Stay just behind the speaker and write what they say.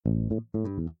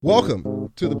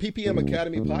Welcome to the PPM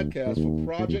Academy podcast for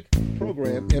project,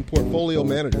 program, and portfolio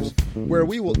managers, where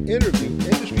we will interview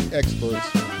industry experts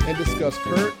and discuss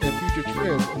current and future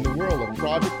trends in the world of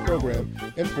project, program,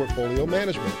 and portfolio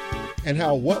management, and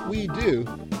how what we do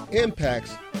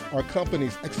impacts our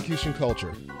company's execution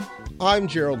culture. I'm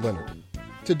Gerald Leonard.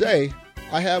 Today,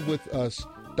 I have with us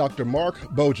Dr. Mark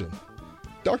Bojan.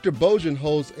 Dr. Bojan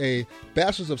holds a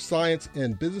Bachelor's of Science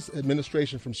in Business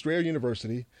Administration from Strayer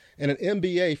University and an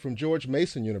MBA from George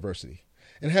Mason University,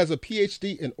 and has a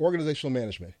PhD in Organizational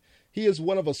Management. He is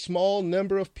one of a small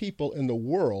number of people in the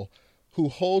world who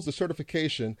holds the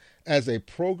certification as a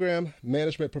Program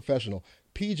Management Professional,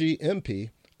 PGMP,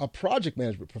 a Project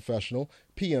Management Professional,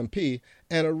 PMP,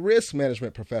 and a Risk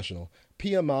Management Professional,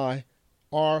 PMI,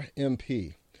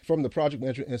 RMP, from the Project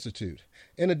Management Institute.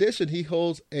 In addition, he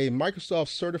holds a Microsoft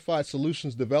Certified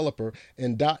Solutions Developer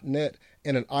in .NET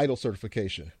and an ITIL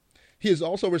certification. He is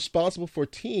also responsible for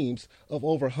teams of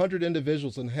over 100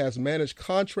 individuals and has managed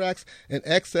contracts in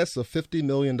excess of $50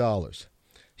 million.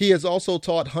 He has also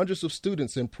taught hundreds of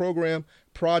students in program,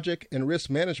 project, and risk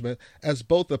management as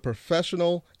both a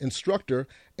professional instructor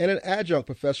and an adjunct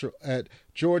professor at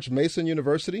George Mason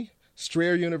University,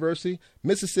 Strayer University,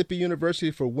 Mississippi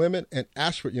University for Women, and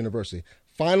Ashford University.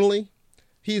 Finally,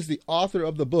 he is the author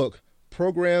of the book,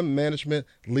 Program Management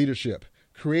Leadership,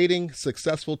 Creating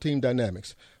Successful Team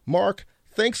Dynamics. Mark,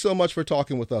 thanks so much for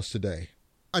talking with us today.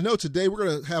 I know today we're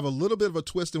going to have a little bit of a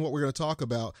twist in what we're going to talk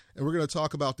about, and we're going to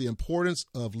talk about the importance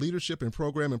of leadership in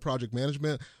program and project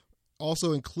management,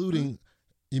 also including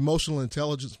emotional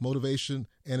intelligence, motivation,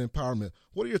 and empowerment.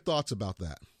 What are your thoughts about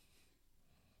that?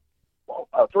 Well,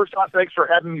 first off, thanks for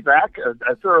having me back.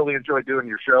 I thoroughly enjoyed doing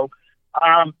your show.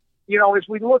 As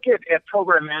we look at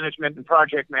program management and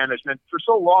project management, for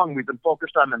so long we've been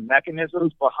focused on the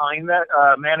mechanisms behind that,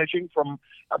 managing from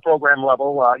a program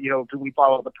level. Do we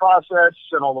follow the process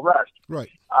and all the rest? Right.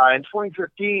 In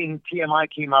 2015, PMI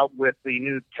came out with the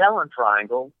new talent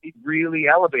triangle, really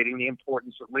elevating the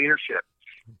importance of leadership.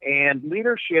 And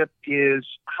leadership is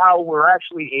how we're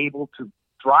actually able to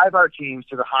drive our teams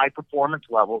to the high performance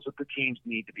levels that the teams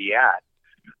need to be at.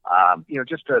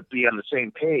 Just to be on the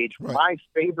same page, right. My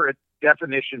favorite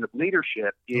definition of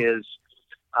leadership is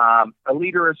a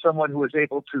leader is someone who is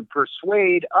able to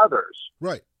persuade others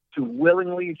right. to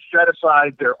willingly set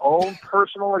aside their own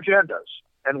personal agendas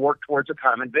and work towards a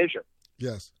common vision.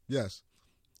 Yes.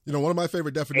 One of my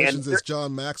favorite definitions is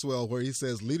John Maxwell, where he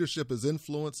says leadership is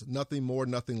influence, nothing more,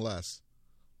 nothing less.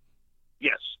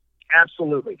 Yes,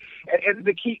 absolutely. And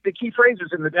the key phrases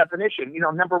in the definition,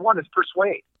 number one is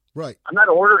persuade. Right. I'm not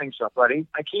ordering somebody.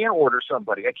 I can't order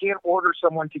somebody. I can't order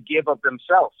someone to give of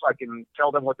themselves. I can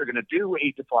tell them what they're going to do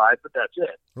 8 to 5, but that's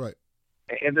it. Right.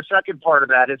 And the second part of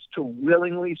that is to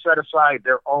willingly set aside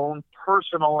their own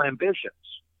personal ambitions.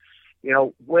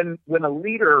 When a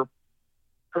leader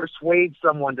persuades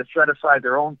someone to set aside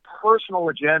their own personal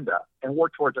agenda and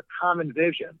work towards a common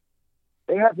vision,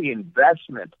 they have the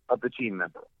investment of the team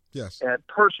member. Yes. And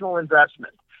personal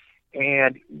investment.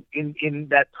 And in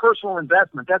that personal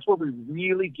investment, that's where we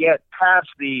really get past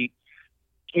the,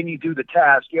 can you do the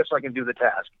task? Yes, I can do the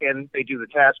task. And they do the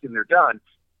task and they're done.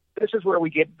 This is where we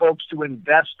get folks to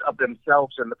invest of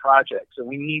themselves in the projects. And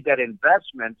we need that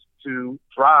investment to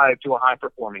drive to a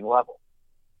high-performing level.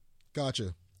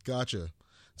 Gotcha.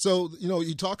 So,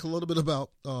 you talk a little bit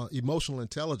about emotional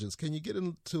intelligence. Can you get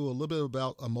into a little bit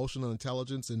about emotional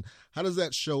intelligence and how does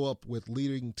that show up with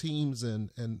leading teams and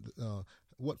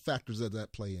what factors does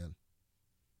that play in?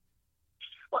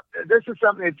 Well, this is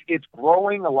something it's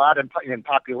growing a lot in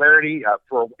popularity.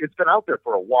 It's been out there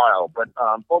for a while, but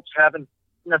folks haven't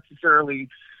necessarily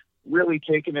really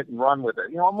taken it and run with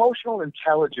it. Emotional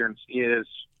intelligence is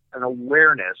an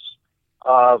awareness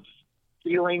of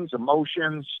feelings,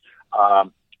 emotions,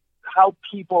 how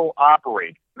people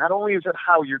operate. Not only is it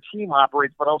how your team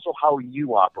operates, but also how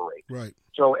you operate. Right.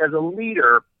 So as a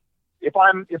leader, if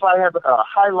I have a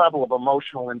high level of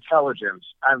emotional intelligence,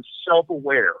 I'm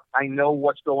self-aware. I know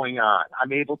what's going on.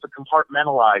 I'm able to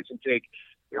compartmentalize and take,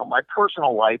 my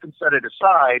personal life and set it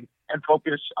aside and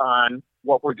focus on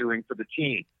what we're doing for the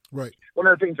team. Right. One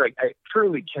of the things I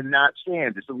truly cannot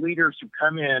stand is the leaders who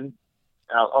come in.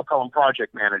 I'll call them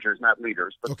project managers, not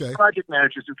leaders, but okay. Project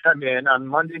managers who come in on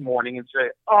Monday morning and say,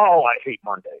 "Oh, I hate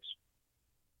Mondays."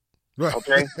 Right.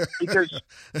 Okay? Because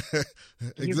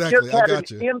exactly. you just had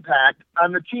an impact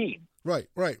on the team. Right.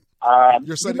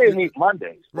 You may hate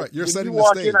Mondays. Right. You're when setting you the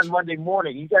walk stage. in on Monday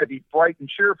morning, you got to be bright and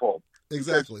cheerful.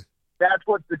 Exactly. That's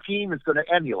what the team is going to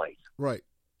emulate. Right.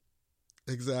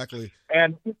 Exactly.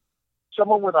 And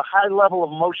someone with a high level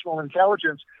of emotional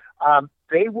intelligence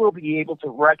they will be able to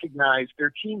recognize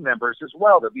their team members as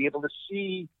well. They'll be able to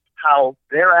see how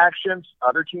their actions,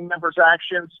 other team members'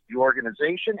 actions, the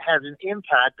organization has an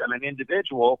impact on an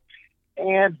individual,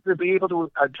 and they'll be able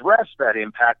to address that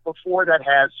impact before that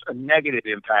has a negative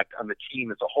impact on the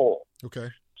team as a whole. Okay.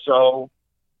 So,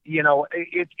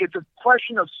 it's a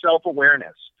question of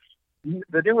self-awareness.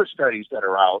 The newest studies that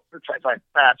are out, which I find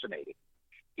fascinating,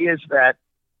 is that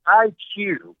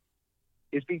IQ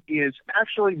is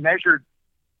actually measured.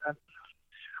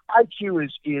 IQ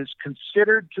is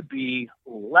considered to be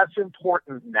less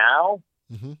important now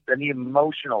than the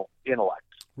emotional intellect.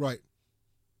 Right.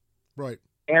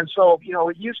 And so,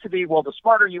 it used to be, well, the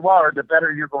smarter you are, the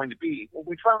better you're going to be. Well,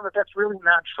 we found that that's really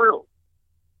not true.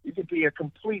 You could be a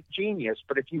complete genius,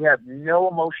 but if you have no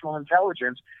emotional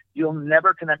intelligence, you'll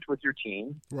never connect with your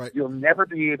team. Right. You'll never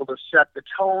be able to set the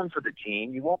tone for the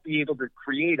team. You won't be able to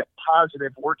create a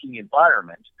positive working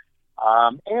environment.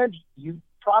 And you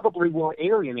probably will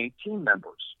alienate team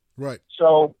members. Right.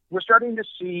 So we're starting to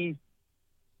see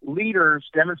leaders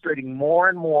demonstrating more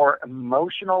and more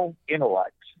emotional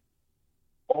intellect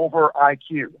over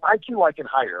IQ. IQ I can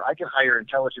hire. I can hire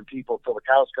intelligent people till the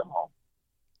cows come home.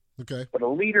 Okay. But a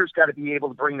leader's got to be able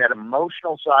to bring that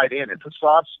emotional side in. It's a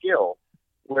soft skill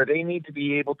where they need to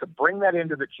be able to bring that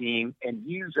into the team and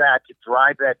use that to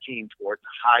drive that team towards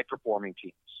high-performing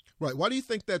teams. Right. Why do you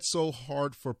think that's so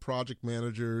hard for project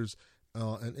managers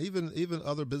and even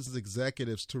other business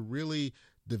executives to really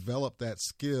develop that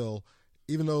skill,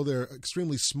 even though they're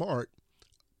extremely smart?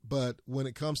 But when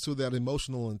it comes to that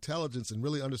emotional intelligence and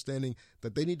really understanding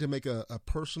that they need to make a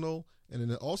personal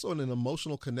and also an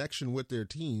emotional connection with their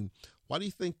team, why do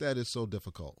you think that is so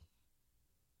difficult?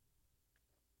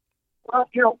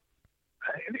 Well,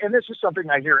 and this is something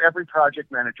I hear every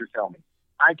project manager tell me.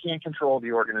 I can't control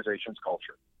the organization's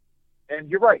culture. And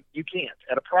you're right, you can't.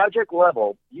 At a project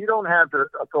level, you don't have the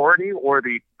authority or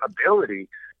the ability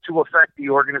to affect the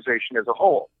organization as a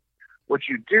whole. What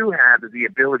you do have is the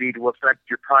ability to affect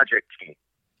your project team.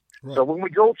 Right. So when we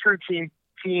go through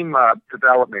team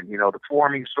development, the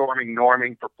forming, storming,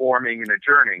 norming, performing, and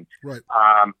adjourning, right.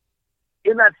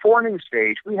 In that forming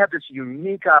stage, we have this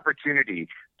unique opportunity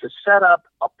to set up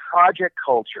a project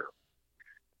culture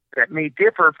that may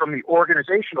differ from the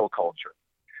organizational culture.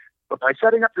 But by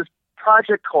setting up this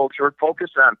project culture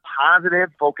focused on positive,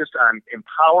 focused on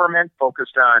empowerment,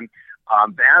 focused on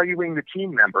valuing the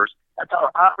team members, that's our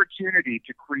opportunity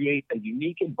to create a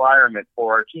unique environment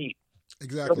for our team.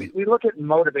 Exactly. So we look at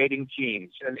motivating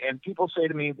teams, and people say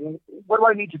to me, well, what do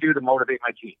I need to do to motivate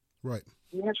my team? Right.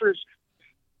 The answer is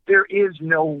there is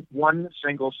no one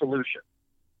single solution.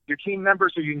 Your team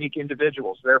members are unique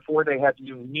individuals. Therefore, they have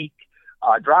unique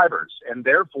drivers, and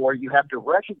therefore you have to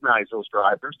recognize those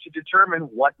drivers to determine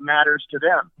what matters to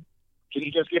them. Can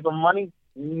you just give them money?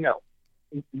 No.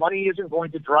 Money isn't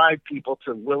going to drive people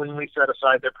to willingly set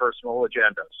aside their personal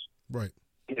agendas. Right.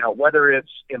 Whether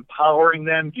it's empowering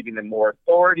them, giving them more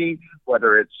authority,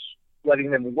 whether it's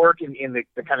letting them work in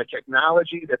the kind of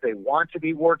technology that they want to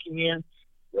be working in.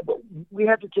 But we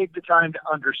have to take the time to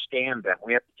understand them.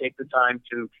 We have to take the time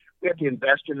we have to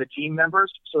invest in the team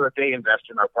members so that they invest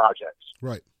in our projects.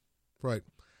 Right.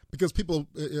 Because people,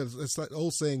 it's that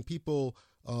old saying, people,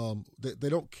 they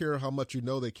don't care how much you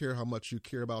know, they care how much you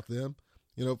care about them.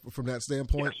 From that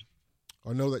standpoint, yes.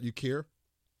 Or know that you care.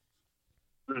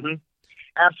 Mm-hmm.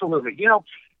 Absolutely.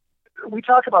 We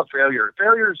talk about failure.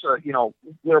 Failure is,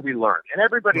 where we learn. And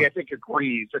everybody, right. I think,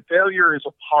 agrees that failure is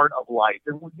a part of life.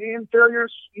 And in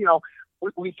failures,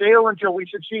 we fail until we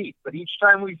succeed. But each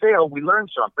time we fail, we learn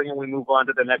something and we move on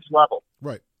to the next level.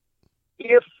 Right.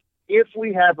 If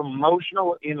we have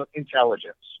emotional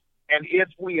intelligence and if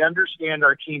we understand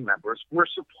our team members, we're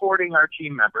supporting our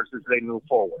team members as they move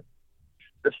forward.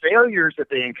 The failures that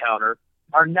they encounter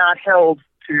are not held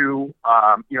to,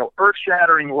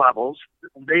 earth-shattering levels.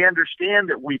 They understand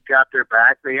that we've got their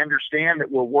back. They understand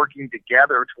that we're working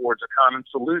together towards a common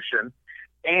solution,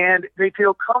 and they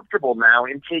feel comfortable now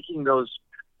in taking those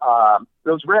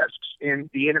risks in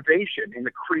the innovation, in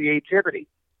the creativity.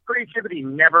 Creativity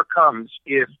never comes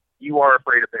if you are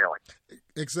afraid of failing.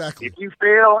 Exactly. If you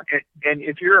fail, and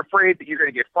if you're afraid that you're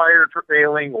going to get fired for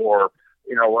failing, or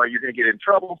you're going to get in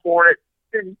trouble for it,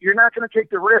 then you're not going to take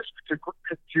the risk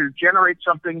to generate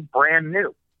something brand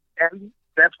new. And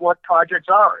that's what projects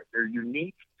are. They're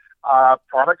unique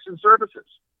products and services.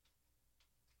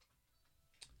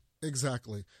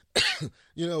 Exactly.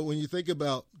 When you think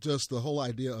about just the whole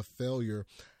idea of failure,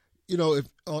 if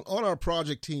on our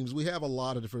project teams, we have a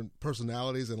lot of different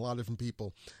personalities and a lot of different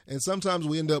people. And sometimes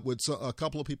we end up with a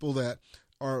couple of people that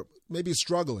are maybe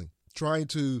struggling, trying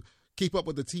to keep up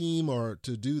with the team or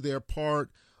to do their part.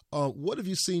 What have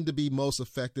you seen to be most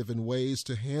effective in ways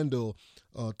to handle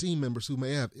team members who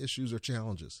may have issues or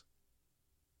challenges?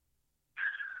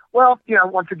 Well,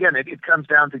 once again, it comes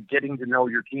down to getting to know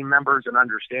your team members and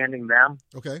understanding them.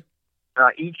 Okay.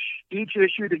 Each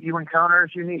issue that you encounter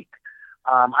is unique.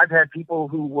 I've had people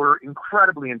who were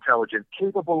incredibly intelligent,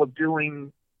 capable of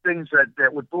doing things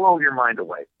that would blow your mind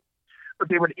away. But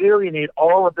they would alienate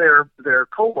all of their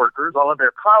coworkers, all of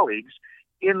their colleagues,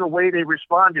 in the way they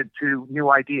responded to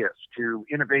new ideas, to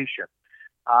innovation.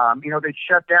 They'd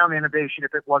shut down innovation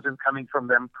if it wasn't coming from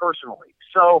them personally.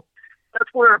 So that's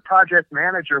where a project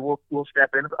manager will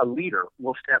step in, a leader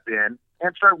will step in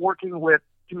and start working with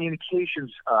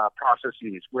communications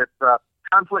processes, with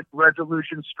conflict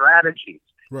resolution strategies.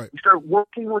 Right. We start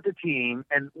working with the team,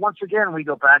 and once again, we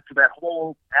go back to that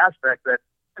whole aspect that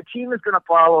the team is going to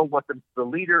follow what the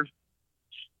leader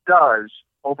does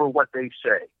over what they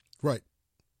say. Right.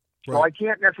 So I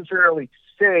can't necessarily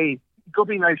say, go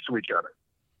be nice to each other.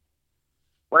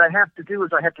 What I have to do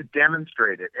is I have to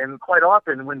demonstrate it. And quite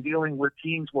often when dealing with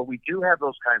teams where we do have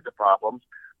those kinds of problems,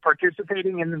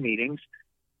 participating in the meetings,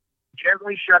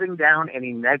 gently shutting down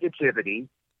any negativity,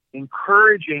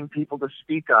 encouraging people to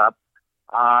speak up,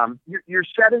 you're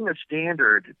setting a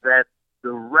standard that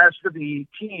the rest of the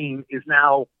team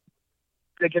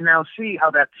they can now see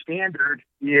how that standard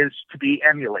is to be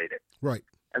emulated. Right.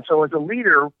 And so as a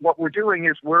leader, what we're doing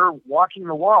is we're walking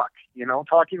the walk,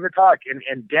 talking the talk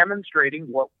and demonstrating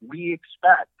what we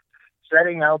expect,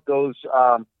 setting out those,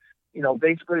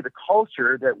 basically the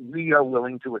culture that we are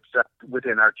willing to accept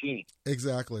within our team.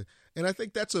 Exactly. And I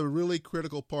think that's a really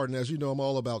critical part. And as you know, I'm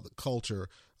all about the culture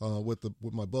with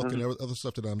my book Mm-hmm. and other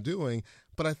stuff that I'm doing.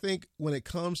 But I think when it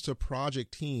comes to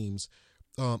project teams,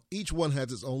 each one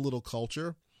has its own little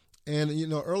culture. And,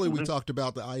 earlier we talked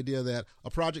about the idea that a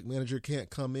project manager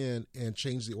can't come in and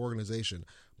change the organization.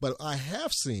 But I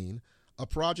have seen a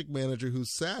project manager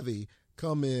who's savvy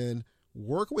come in,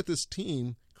 work with his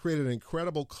team, create an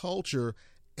incredible culture,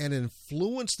 and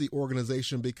influence the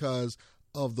organization because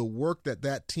of the work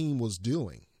that team was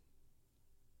doing.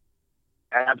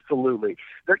 Absolutely.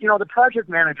 The project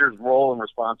manager's role and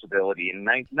responsibility, and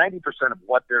 90% of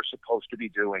what they're supposed to be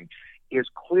doing is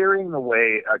clearing the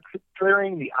way,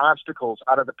 clearing the obstacles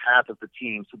out of the path of the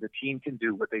team so the team can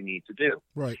do what they need to do.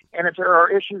 Right. And if there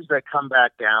are issues that come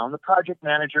back down, the project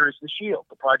manager is the shield.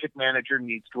 The project manager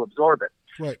needs to absorb it.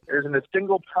 Right. There isn't a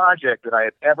single project that I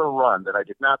have ever run that I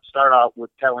did not start out with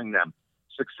telling them,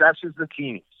 success is the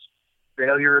team's,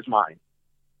 failure is mine.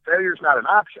 Failure is not an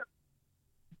option,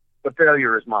 but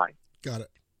failure is mine. Got it.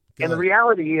 The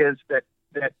reality is that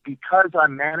because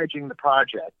I'm managing the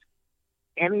project,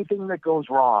 anything that goes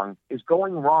wrong is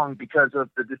going wrong because of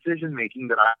the decision-making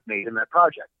that I've made in that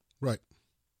project. Right.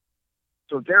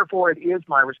 So therefore, it is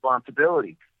my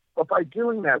responsibility. But by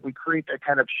doing that, we create that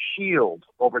kind of shield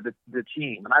over the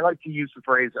team. And I like to use the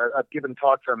phrase, I've given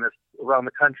talks on this around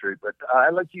the country, but I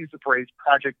like to use the phrase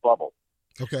project bubble.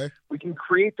 Okay. We can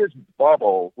create this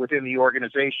bubble within the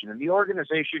organization, and the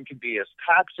organization can be as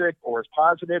toxic or as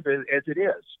positive as it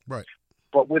is. Right.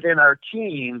 But within our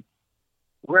team,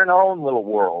 we're in our own little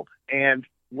world, and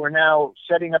we're now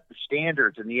setting up the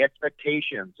standards and the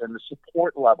expectations and the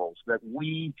support levels that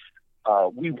we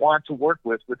want to work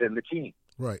with within the team.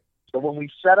 Right. So when we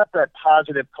set up that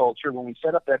positive culture, when we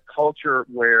set up that culture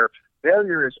where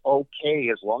failure is okay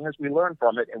as long as we learn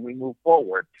from it and we move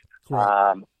forward,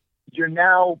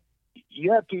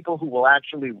 you have people who will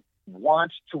actually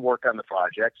want to work on the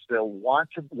projects. They'll want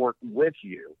to work with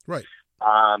you. Right.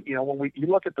 When you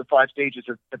look at the 5 stages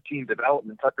of team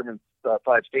development, Tuckerman's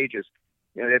 5 stages,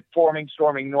 forming,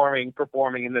 storming, norming,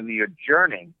 performing, and then the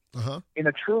adjourning. Uh-huh. In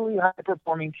a truly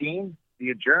high-performing team,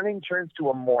 the adjourning turns to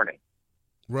a mourning.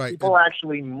 Right. People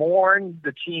actually mourn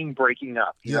the team breaking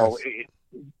up. Yes.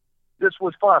 This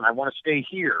was fun. I want to stay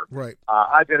here. Right.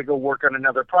 I've got to go work on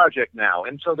another project now.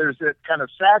 And so there's that kind of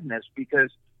sadness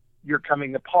because you're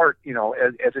coming apart,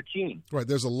 as a team. Right.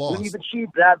 There's a loss. When you've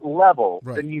achieved that level,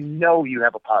 right, then you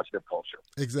have a positive culture.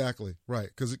 Exactly. Right.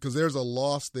 Because there's a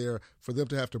loss there for them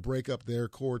to have to break up their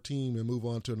core team and move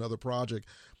on to another project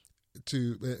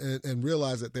and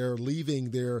realize that they're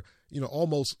leaving their,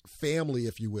 almost family,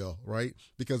 if you will, right?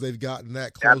 Because they've gotten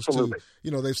that close. Absolutely.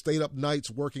 to, they've stayed up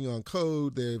nights working on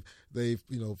code. They've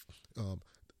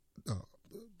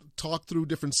talked through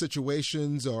different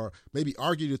situations or maybe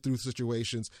argued through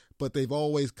situations, but they've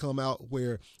always come out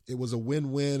where it was a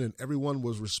win-win and everyone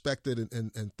was respected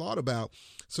and thought about,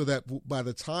 so that by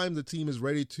the time the team is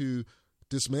ready to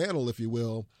dismantle, if you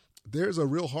will, there's a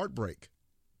real heartbreak.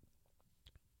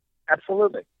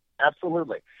 Absolutely.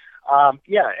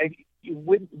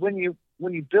 When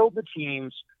you build the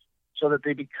teams so that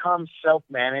they become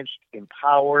self-managed,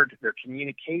 empowered, their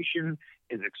communication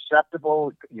is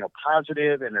acceptable,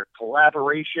 positive, and their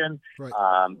collaboration, Right.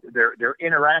 they're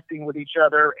interacting with each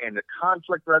other, and the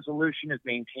conflict resolution is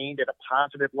maintained at a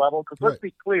positive level. Because let's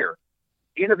be clear,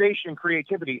 innovation and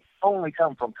creativity only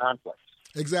come from conflict.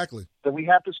 Exactly. So we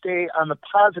have to stay on the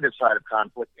positive side of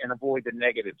conflict and avoid the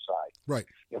negative side. Right.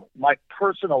 My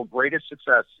personal greatest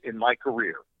success in my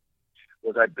career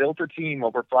was I built a team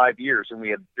over 5 years, and we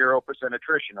had 0%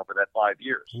 attrition over that 5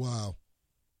 years. Wow.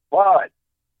 But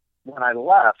when I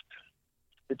left,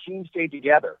 the team stayed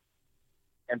together.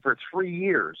 And for 3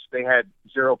 years, they had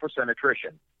 0%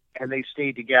 attrition, and they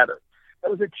stayed together.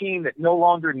 That was a team that no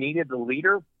longer needed the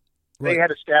leader. They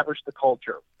had established the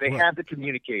culture. They had the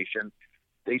communication.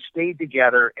 They stayed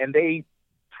together, and they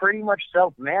pretty much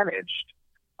self-managed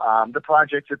the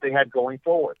projects that they had going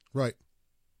forward. Right.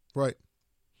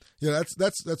 Yeah,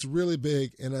 that's really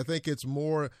big, and I think it's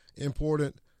more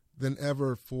important than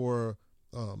ever for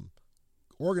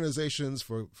organizations,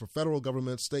 for federal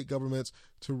governments, state governments,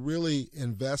 to really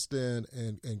invest in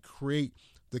and create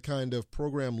the kind of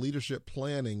program leadership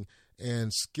planning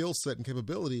and skill set and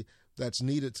capability that's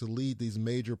needed to lead these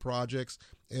major projects,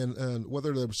 and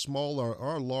whether they're small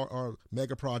or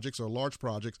mega projects or large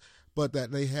projects, but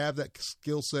that they have that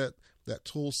skill set, that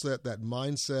tool set, that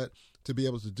mindset to be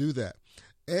able to do that.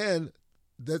 And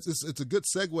it's a good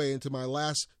segue into our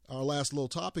last little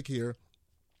topic here,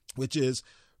 which is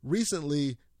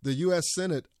recently the U.S.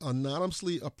 Senate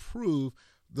anonymously approved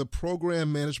the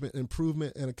Program Management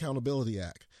Improvement and Accountability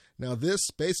Act. Now, this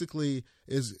basically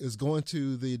is going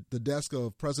to the desk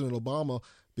of President Obama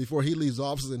before he leaves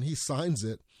office, and he signs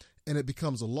it, and it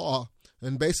becomes a law.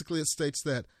 And basically it states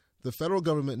that the federal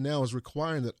government now is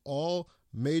requiring that all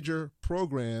major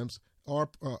programs or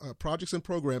projects and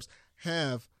programs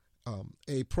have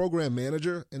a program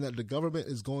manager, and that the government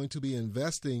is going to be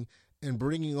investing and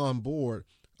bringing on board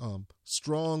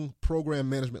strong program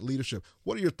management leadership.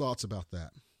 What are your thoughts about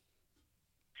that?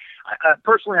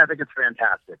 Personally, I think it's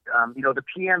fantastic. The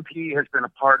PMP has been a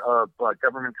part of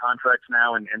government contracts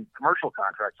now and commercial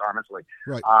contracts, honestly,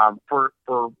 for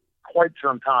quite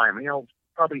some time,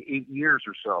 probably 8 years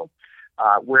or so,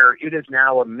 where it is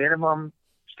now a minimum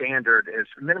standard, is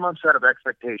a minimum set of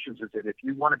expectations is that if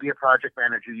you want to be a project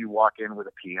manager, you walk in with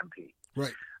a PMP.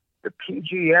 Right. The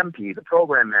PGMP, the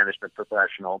program management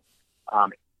professional,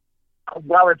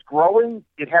 while it's growing,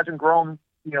 it hasn't grown,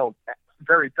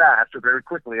 very fast or very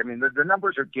quickly. I mean, the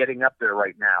numbers are getting up there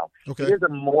right now. Okay. It is a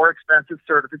more expensive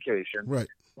certification, right,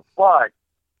 but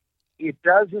it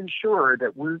does ensure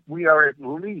that we are at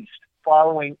least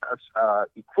following a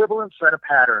equivalent set of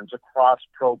patterns across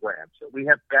programs, that we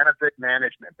have benefit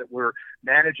management, that we're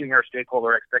managing our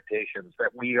stakeholder expectations,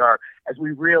 that we are, as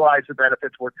we realize the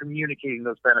benefits, we're communicating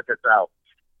those benefits out.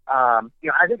 I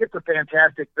think it's a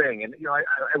fantastic thing. And,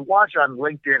 I watch on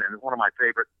LinkedIn, and one of my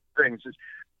favorite things is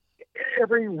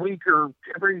every week or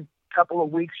every couple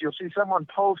of weeks, you'll see someone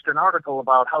post an article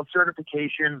about how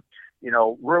certification,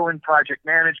 ruined project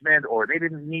management, or they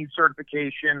didn't need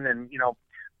certification, and,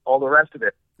 all the rest of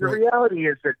it. The reality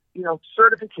is that,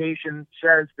 certification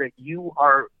says that you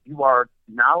are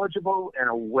knowledgeable and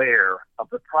aware of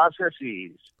the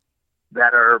processes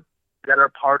that are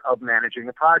part of managing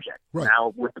the project. Right.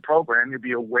 Now, with the program, you'll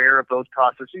be aware of those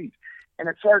processes. And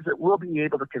it says that we'll be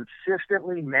able to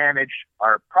consistently manage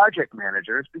our project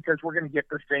managers because we're going to get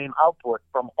the same output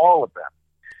from all of them.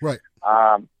 Right.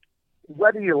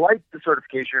 Whether you like the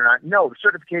certification or not, no, the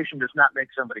certification does not make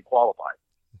somebody qualified.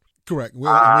 Correct. We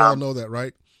all know that,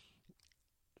 right?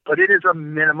 But it is a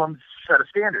minimum set of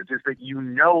standards, is that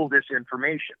this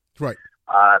information. Right.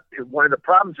 One of the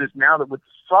problems is now that with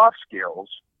soft skills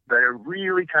that are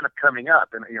really kind of coming up,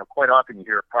 and quite often you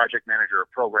hear a project manager or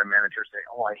program manager say,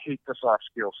 "Oh, I hate the soft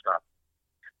skill stuff."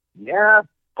 Yeah,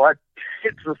 but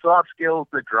it's the soft skills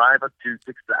that drive us to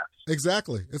success.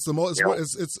 Exactly. It's the most.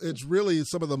 It's really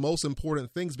some of the most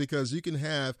important things, because you can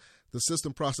have the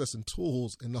system, process, and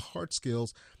tools and the hard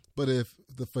skills, but if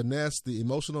the finesse, the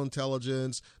emotional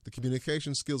intelligence, the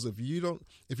communication skills, if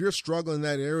you're struggling in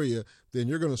that area, then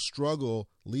you're going to struggle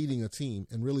leading a team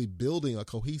and really building a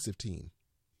cohesive team.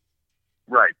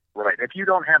 Right. If you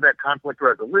don't have that conflict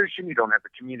resolution, you don't have the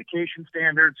communication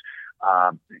standards,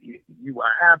 you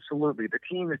are absolutely, the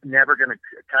team is never going to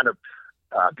kind of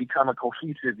become a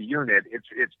cohesive unit.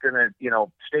 It's going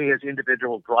to, stay as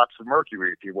individual drops of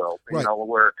mercury, if you will, right.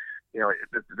 Where,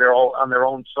 they're all on their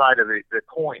own side of the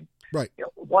coin. Right.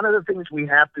 One of the things we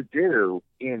have to do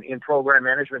in program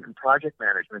management and project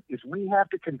management is we have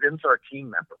to convince our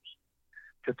team members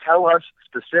to tell us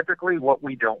specifically what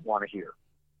we don't want to hear.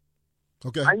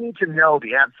 Okay. I need to know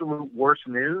the absolute worst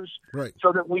news Right.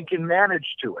 so that we can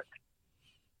manage to it.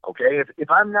 Okay,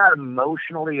 if I'm not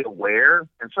emotionally aware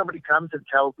and somebody comes and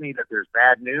tells me that there's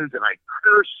bad news and I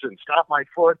curse and stomp my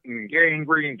foot and get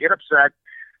angry and get upset,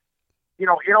 in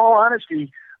all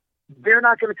honesty, they're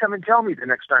not going to come and tell me the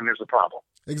next time there's a problem.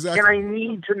 Exactly. And I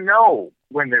need to know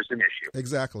when there's an issue.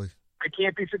 Exactly. I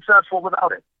can't be successful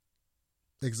without it.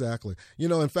 Exactly.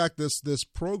 In fact, this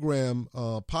program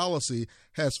policy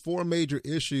has 4 major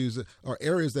issues or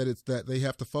areas that they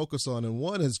have to focus on, and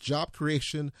one is job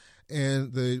creation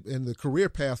and the career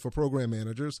path for program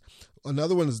managers.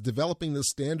 Another one is developing the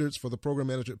standards for the program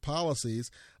management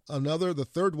policies. The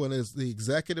third one is the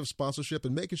executive sponsorship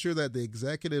and making sure that the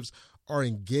executives are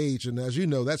engaged. And as you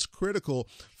know, that's critical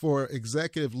for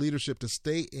executive leadership to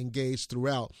stay engaged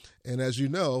throughout. And as you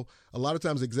know, a lot of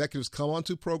times executives come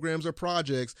onto programs or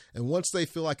projects, and once they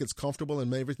feel like it's comfortable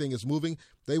and everything is moving,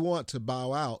 they want to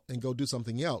bow out and go do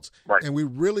something else. Right. And we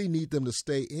really need them to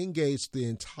stay engaged the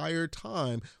entire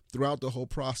time throughout the whole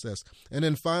process. And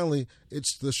then finally,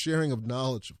 it's the sharing of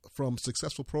knowledge from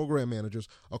successful program managers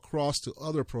across to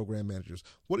other program managers.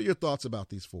 What are your thoughts about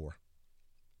these 4?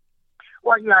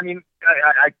 Well,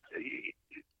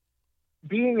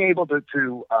 being able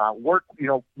to work,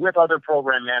 with other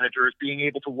program managers, being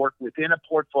able to work within a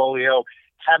portfolio,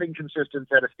 having consistent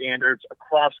set of standards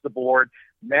across the board,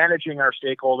 managing our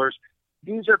stakeholders,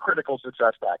 these are critical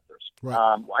success factors.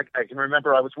 Right. I can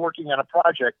remember I was working on a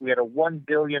project. We had a $1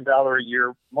 billion a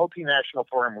year multinational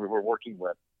firm we were working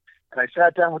with. And I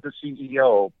sat down with the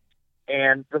CEO,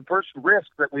 and the first risk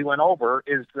that we went over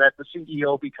is that the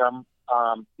CEO become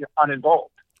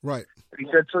uninvolved. Right. And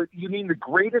he said, "So you mean the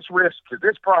greatest risk to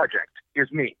this project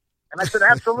is me?" And I said,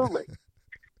 "Absolutely."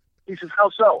 He says,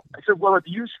 "How so?" I said, "Well, if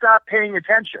you stop paying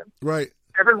attention, Right.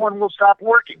 everyone will stop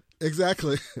working."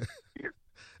 Exactly.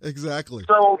 Exactly.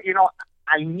 So,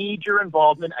 I need your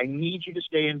involvement. I need you to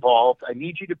stay involved. I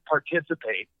need you to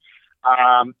participate.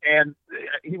 And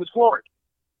he was floored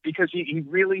because he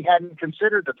really hadn't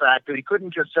considered the fact that he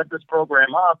couldn't just set this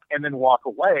program up and then walk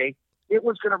away. It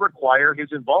was going to require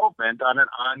his involvement on an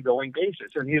ongoing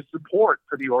basis and his support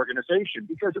for the organization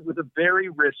because it was a very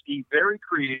risky, very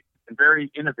creative, and very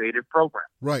innovative program.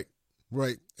 Right.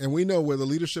 Right. And we know where the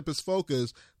leadership is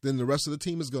focused, then the rest of the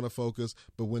team is going to focus.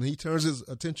 But when he turns his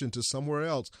attention to somewhere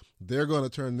else, they're going to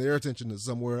turn their attention to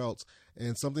somewhere else.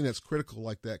 And something that's critical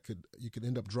like that you could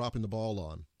end up dropping the ball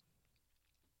on.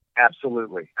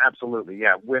 Absolutely. Absolutely.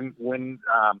 Yeah. When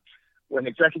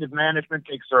executive management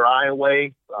takes their eye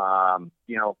away,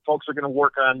 folks are going to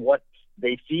work on what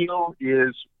they feel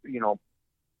is,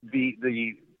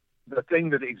 the thing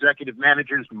that executive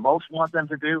managers most want them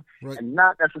to do, right, and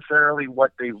not necessarily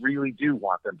what they really do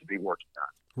want them to be working on.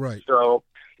 Right. So,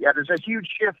 yeah, there's a huge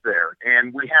shift there,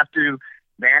 and we have to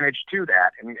manage to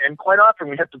that. And quite often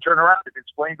we have to turn around and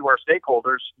explain to our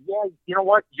stakeholders, yeah, you know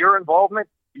what, your involvement,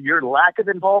 your lack of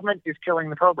involvement is killing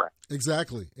the program.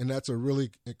 Exactly. And that's a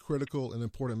really critical and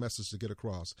important message to get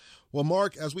across. Well,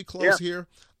 Mark, as we close here,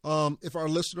 if our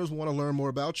listeners want to learn more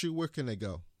about you, where can they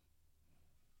go?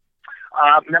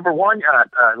 Number one,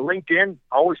 LinkedIn.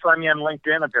 Always find me on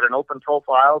LinkedIn. I've got an open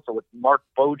profile, so it's Mark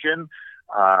Bojan,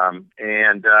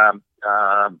 and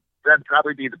that'd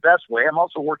probably be the best way. I'm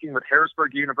also working with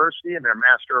Harrisburg University and their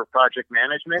Master of Project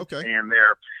Management and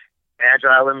their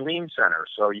Agile and Lean Center.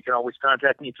 So you can always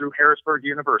contact me through Harrisburg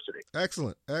University.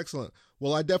 Excellent. Excellent.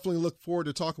 Well, I definitely look forward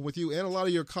to talking with you and a lot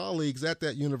of your colleagues at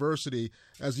that university,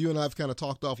 as you and I have kind of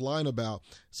talked offline about.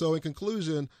 So in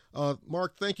conclusion,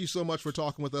 Mark, thank you so much for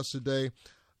talking with us today.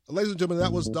 Ladies and gentlemen,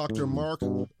 that was Dr. Mark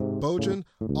Bojan,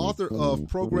 author of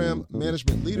Program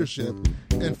Management Leadership.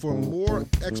 And for more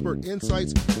expert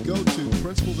insights, go to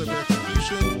Principles of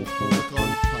Execution. Click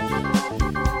on podcast.